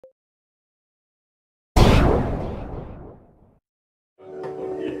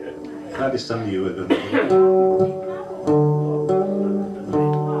Maybe some of you have been.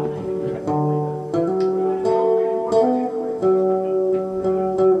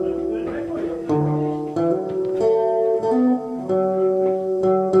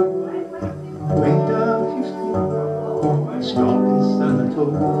 Stopped in San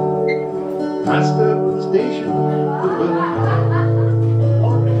Antonio, passed up the station,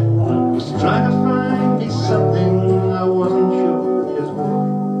 was trying to find me something I wasn't sure just what.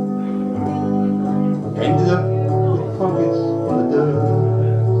 Ended up with pockets full of dirt.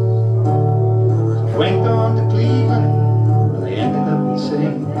 Went on to Cleveland, but I ended up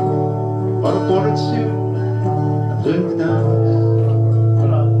insane. Bought a bullet suit, I learned to dance.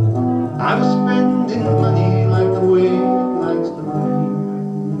 I was spending money like the way it likes to rain.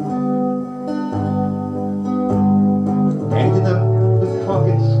 Ended up with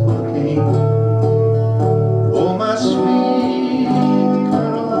pockets full of cane. Oh, my sweet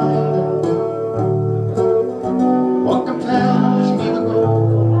Carolina, what compels me to go?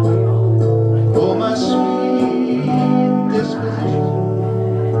 Oh, my sweet disposition,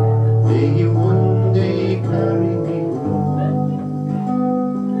 may you one day carry me home.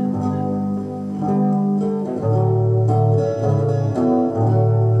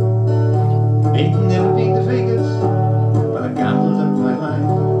 Ain't never been to Vegas, but I gambled up my life.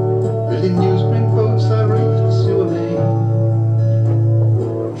 Building newsprint boats, I raced for sewer main.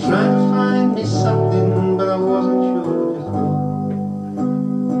 Trying to find me something, but I wasn't sure just what.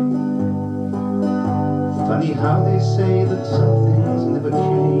 Funny how they say that some things never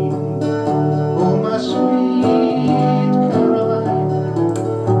change. Oh, my sweet Caroline,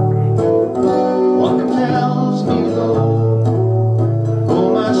 what compels me to go? Oh,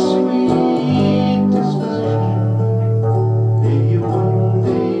 my sweet disposition, may you one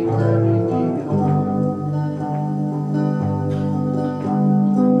day carry me home.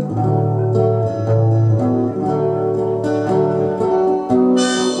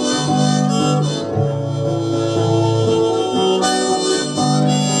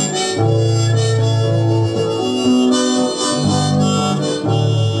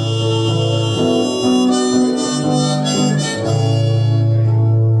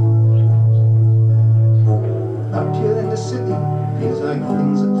 Up here in the city, feels like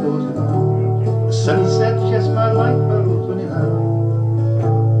things are closing. The sunset just my light bulb 29.